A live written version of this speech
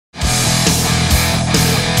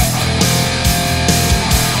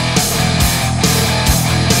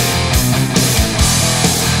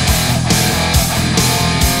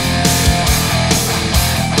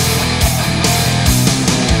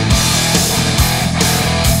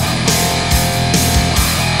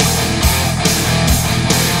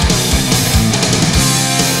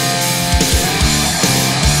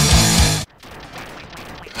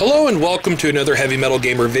and welcome to another Heavy Metal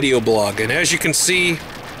Gamer video blog, and as you can see,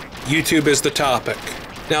 YouTube is the topic.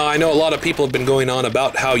 Now, I know a lot of people have been going on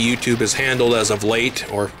about how YouTube is handled as of late,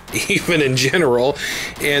 or even in general,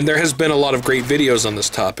 and there has been a lot of great videos on this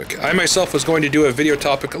topic. I myself was going to do a video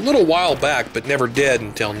topic a little while back, but never did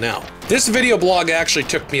until now. This video blog actually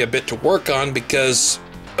took me a bit to work on because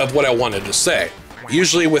of what I wanted to say.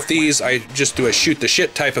 Usually with these, I just do a shoot the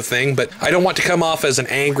shit type of thing, but I don't want to come off as an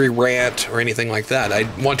angry rant or anything like that. I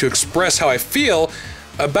want to express how I feel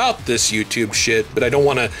about this YouTube shit, but I don't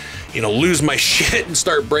want to, lose my shit and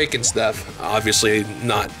start breaking stuff. Obviously,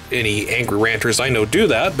 not any angry ranters I know do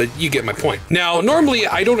that, but you get my point. Now, normally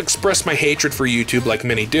I don't express my hatred for YouTube like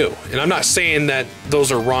many do, and I'm not saying that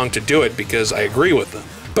those are wrong to do it because I agree with them.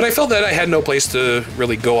 But I felt that I had no place to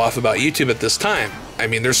really go off about YouTube at this time. I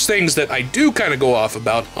mean, there's things that I do kind of go off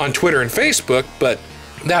about on Twitter and Facebook, but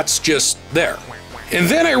that's just there. And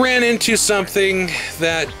then I ran into something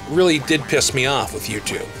that really did piss me off with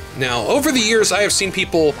YouTube. Now, over the years, I have seen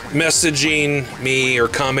people messaging me or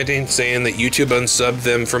commenting saying that YouTube unsubbed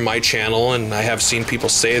them from my channel, and I have seen people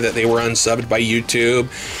say that they were unsubbed by YouTube.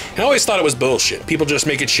 And I always thought it was bullshit. People just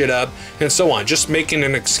making shit up and so on, just making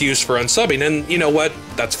an excuse for unsubbing. And you know what?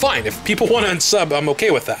 That's fine. If people want to unsub, I'm okay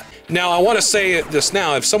with that. Now, I want to say this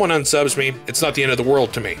now, if someone unsubs me, it's not the end of the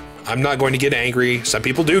world to me. I'm not going to get angry. Some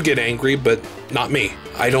people do get angry, but not me.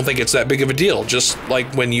 I don't think it's that big of a deal. Just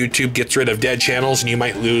like when YouTube gets rid of dead channels and you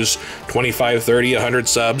might lose 25, 30, 100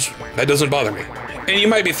 subs, that doesn't bother me. And you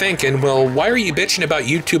might be thinking, well, why are you bitching about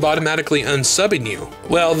YouTube automatically unsubbing you?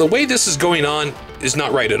 Well, the way this is going on is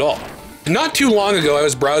not right at all. Not too long ago, I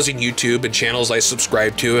was browsing YouTube and channels I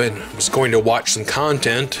subscribed to and was going to watch some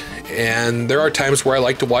content, and there are times where I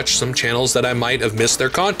like to watch some channels that I might have missed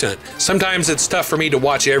their content. Sometimes it's tough for me to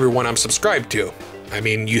watch everyone I'm subscribed to. I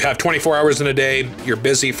mean, you have 24 hours in a day, you're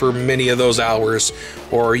busy for many of those hours,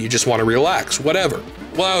 or you just want to relax, whatever.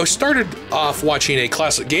 Well, I started off watching a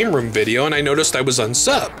Classic Game Room video and I noticed I was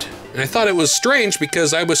unsubbed. And I thought it was strange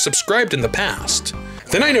because I was subscribed in the past.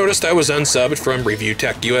 Then I noticed I was unsubbed from Review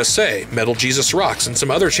Tech USA, Metal Jesus Rocks, and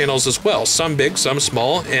some other channels as well, some big, some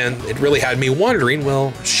small, and it really had me wondering,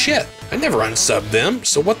 well, shit, I never unsubbed them,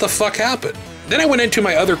 so what the fuck happened? Then I went into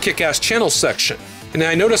my other kick-ass channels section, and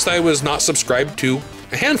I noticed I was not subscribed to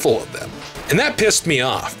a handful of them. And that pissed me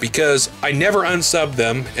off because I never unsubbed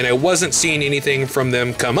them and I wasn't seeing anything from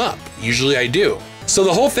them come up. Usually I do. So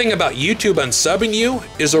the whole thing about YouTube unsubbing you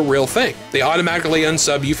is a real thing. They automatically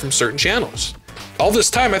unsub you from certain channels. All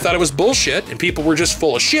this time I thought it was bullshit and people were just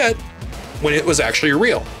full of shit when it was actually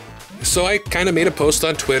real. So I kind of made a post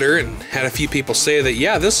on Twitter and had a few people say that,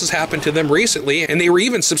 yeah, this has happened to them recently, and they were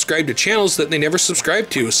even subscribed to channels that they never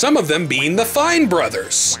subscribed to, some of them being the Fine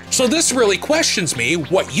Brothers. So this really questions me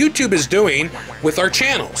what YouTube is doing with our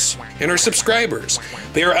channels and our subscribers.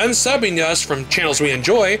 They are unsubbing us from channels we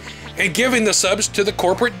enjoy and giving the subs to the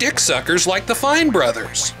corporate dick suckers like the Fine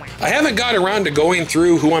Brothers. I haven't got around to going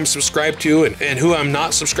through who I'm subscribed to and who I'm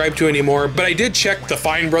not subscribed to anymore, but I did check the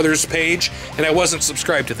Fine Brothers page and I wasn't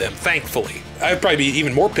subscribed to them, thankfully. I'd probably be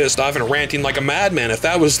even more pissed off and ranting like a madman if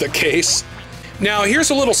that was the case. Now,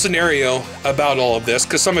 here's a little scenario about all of this,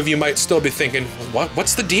 because some of you might still be thinking,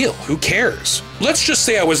 what's the deal? Who cares? Let's just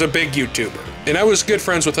say I was a big YouTuber, and I was good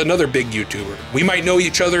friends with another big YouTuber. We might know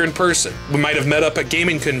each other in person. We might have met up at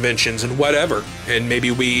gaming conventions and whatever, and maybe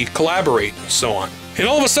we collaborate and so on. And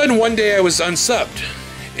all of a sudden, one day I was unsubbed,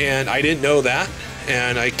 and I didn't know that,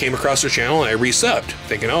 and I came across their channel and I resubbed,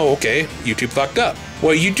 thinking, oh, okay, YouTube fucked up.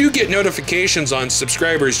 Well, you do get notifications on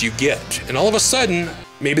subscribers you get, and all of a sudden,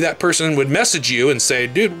 maybe that person would message you and say,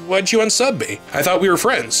 dude, why'd you unsub me? I thought we were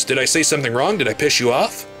friends. Did I say something wrong? Did I piss you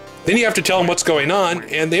off? Then you have to tell them what's going on,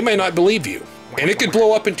 and they might not believe you. And it could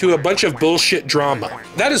blow up into a bunch of bullshit drama.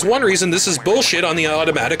 That is one reason this is bullshit on the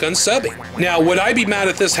automatic unsubbing. Now, would I be mad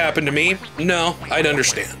if this happened to me? No, I'd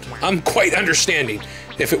understand. I'm quite understanding.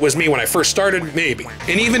 If it was me when I first started, maybe.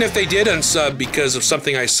 And even if they did unsub because of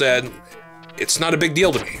something I said, it's not a big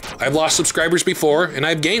deal to me. I've lost subscribers before and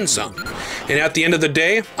I've gained some. And at the end of the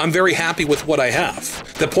day, I'm very happy with what I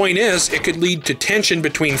have. The point is, it could lead to tension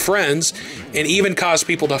between friends and even cause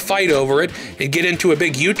people to fight over it and get into a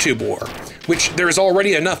big YouTube war, which there's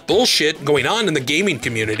already enough bullshit going on in the gaming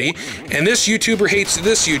community, and this YouTuber hates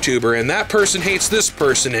this YouTuber and that person hates this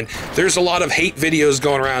person, and there's a lot of hate videos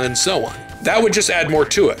going around and so on. That would just add more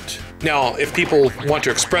to it. Now, if people want to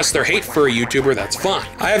express their hate for a YouTuber, that's fine.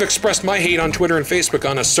 I have expressed my hate on Twitter and Facebook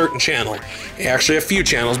on a certain channel. Actually, a few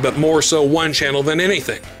channels, but more so one channel than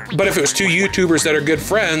anything. But if it was two YouTubers that are good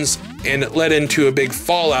friends and it led into a big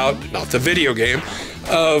fallout, not the video game,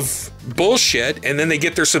 of bullshit, and then they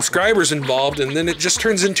get their subscribers involved, and then it just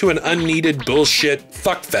turns into an unneeded bullshit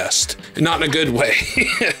fuckfest. Not in a good way.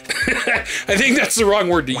 I think that's the wrong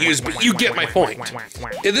word to use, but you get my point.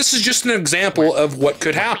 This is just an example of what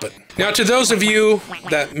could happen. Now, to those of you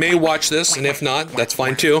that may watch this, and if not, that's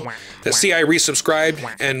fine too, that see I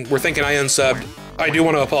resubscribed and were thinking I unsubbed, I do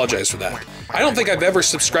want to apologize for that. I don't think I've ever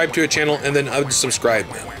subscribed to a channel and then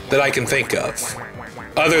unsubscribed that I can think of.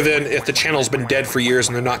 Other than if the channel's been dead for years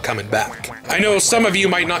and they're not coming back. I know some of you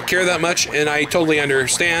might not care that much, and I totally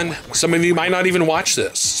understand. Some of you might not even watch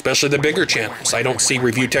this, especially the bigger channels. I don't see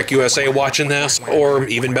Review Tech USA watching this, or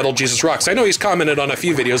even Metal Jesus Rocks. I know he's commented on a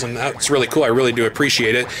few videos, and that's really cool. I really do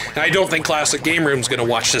appreciate it. And I don't think Classic Game Room's gonna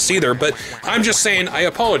watch this either, but I'm just saying I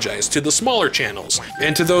apologize to the smaller channels,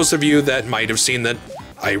 and to those of you that might have seen that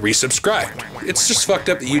I resubscribed. It's just fucked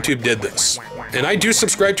up that YouTube did this. And I do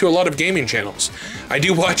subscribe to a lot of gaming channels. I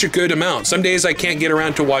do watch a good amount. Some days I can't get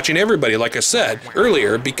around to watching everybody, like I said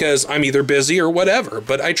earlier, because I'm either busy or whatever,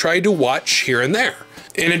 but I try to watch here and there.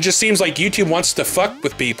 And it just seems like YouTube wants to fuck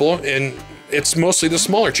with people, and it's mostly the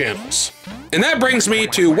smaller channels. And that brings me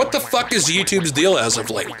to what the fuck is YouTube's deal as of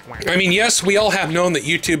late? I mean, yes, we all have known that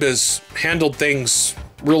YouTube has handled things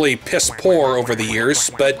really piss poor over the years,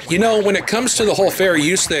 but you know, when it comes to the whole fair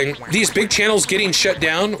use thing, these big channels getting shut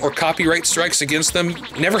down or copyright strikes against them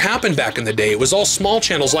never happened back in the day. It was all small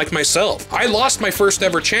channels like myself. I lost my first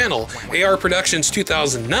ever channel, AR Productions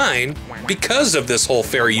 2009, because of this whole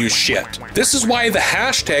fair use shit. This is why the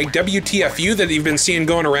hashtag WTFU that you've been seeing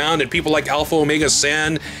going around, and people like Alpha Omega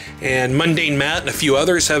Sen and Mundane Matt and a few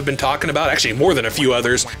others have been talking about, actually more than a few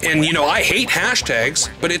others. And you know, I hate hashtags,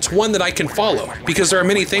 but it's one that I can follow because there are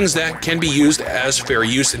many things that can be used as fair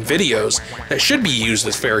use in videos that should be used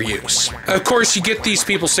as fair use. Of course, you get these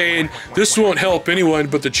people saying, this won't help anyone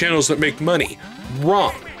but the channels that make money.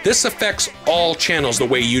 Wrong. This affects all channels the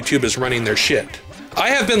way YouTube is running their shit. I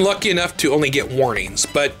have been lucky enough to only get warnings,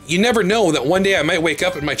 but you never know that one day I might wake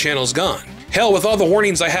up and my channel's gone. Hell, with all the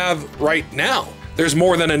warnings I have right now, there's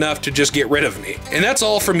more than enough to just get rid of me. And that's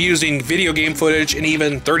all from using video game footage and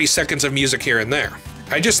even 30 seconds of music here and there.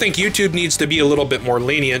 I just think YouTube needs to be a little bit more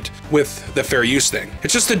lenient with the fair use thing.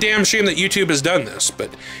 It's just a damn shame that YouTube has done this.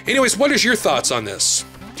 But anyways, what is your thoughts on this?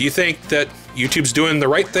 Do you think that YouTube's doing the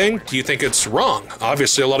right thing? Do you think it's wrong?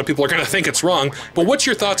 Obviously, a lot of people are gonna think it's wrong, but what's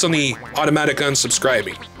your thoughts on the automatic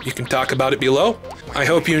unsubscribing? You can talk about it below. I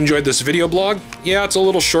hope you enjoyed this video blog. Yeah, it's a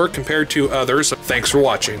little short compared to others. Thanks for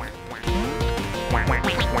watching.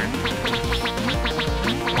 Wow.